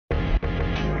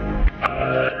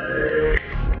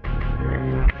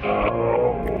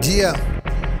Yeah,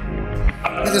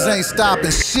 niggas ain't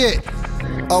stopping shit.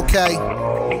 Okay,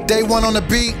 DAE ONE on the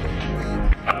beat.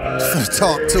 Finna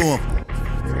talk to him.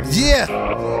 Yeah,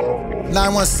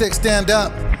 916, stand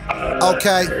up.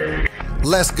 Okay,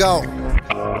 let's go.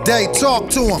 DAE, talk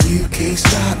to him. You can't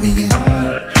stop me.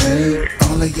 Hey,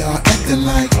 all of y'all acting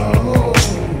like.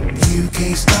 You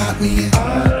can't stop me.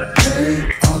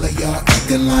 Hey, all of y'all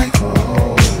acting like.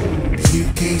 You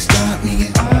can't stop me.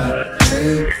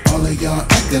 Hey, all of y'all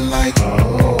acting like.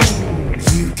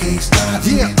 You can't stop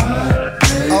me.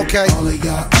 Okay. All of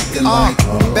y'all acting like.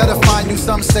 Better find you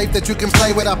something safe that you can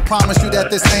play with. I promise you that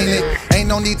this ain't it. Ain't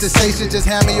no need to say shit, just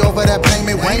hand me over that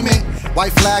payment. Wayment,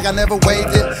 white flag, I never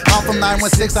waved it. I'm from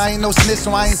 916, I ain't no snitch,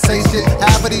 so I ain't say shit.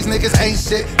 Half of these niggas ain't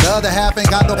shit, the other half ain't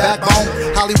got no backbone.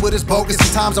 Hollywood is bogus,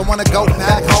 sometimes I wanna go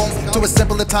back home to a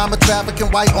simpler time of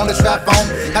trafficking white on the trap phone.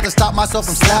 Had to stop myself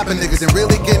from slapping niggas and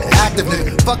really getting active,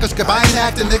 nigga. Fuck a script, I ain't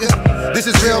acting, nigga. This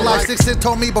is real life, 6 shit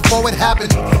told me before it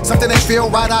happened. Something ain't feel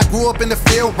right, I grew up in the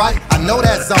field, right? I know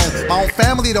that zone, my own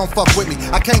family don't fuck with me.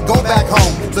 I can't go back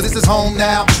home, so this is home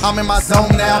now. I'm in my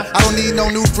zone now, I don't need no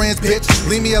new friends, bitch.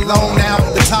 Leave me alone now,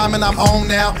 the time and I'm on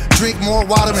now. Drink more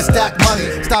water and stack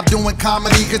money. Stop doing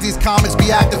comedy, cause these comics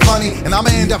be acting funny. And I'ma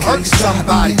end up hurting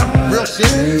somebody. Real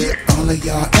shit, yeah. All of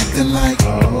y'all acting like.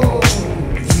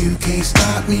 You can't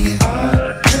stop me.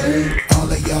 Hey,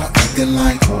 all of y'all acting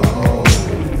like.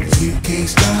 You can't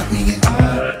stop me.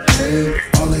 Hey,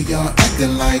 all of y'all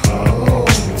acting like.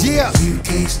 Yeah, You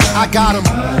can't stop I got him.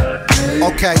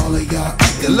 Okay, all of y'all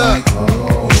acting look.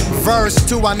 like. Verse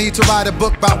 2, I need to write a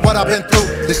book about what I've been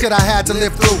through. The shit I had to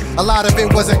live through. A lot of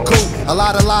it wasn't cool. A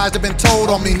lot of lies have been told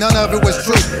on me, none of it was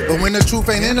true. But when the truth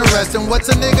ain't interesting, what's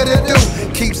a nigga to do?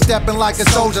 Keep stepping like a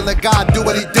soldier, let God do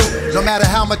what he do. No matter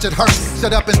how much it hurts,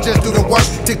 shut up and just do the work.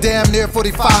 Took damn near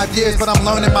 45 years, but I'm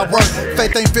learning my worth.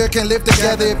 Faith ain't fear, can live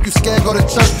together. If you scared, go to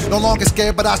church. No longer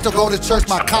scared, but I still go to church.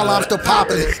 My collar, I'm still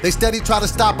popping it. They steady try to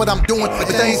stop what I'm doing, but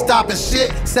they ain't stopping shit.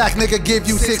 Sack nigga give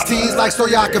you 16s like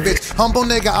Stojakovic. Humble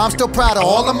nigga, I'm still proud of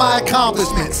all of my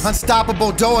accomplishments.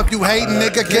 Unstoppable dough, if you hating,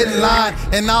 nigga, get in line.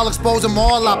 And I'll expose them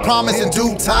all, I promise, in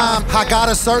due time. I got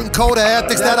a certain code of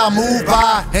ethics that I move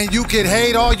by. And you can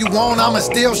hate all you want, I'ma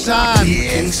still shine. You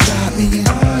can't stop me.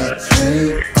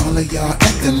 Hey, all of y'all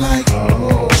acting like.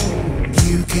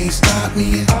 You can't stop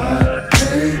me.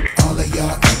 Hey, all of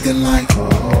y'all acting like.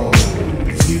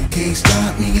 You can't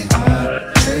stop me.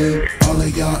 Hey, all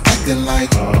of y'all acting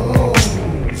like.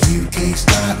 You can't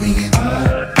stop me.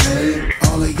 Hey,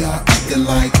 all of y'all acting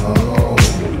like.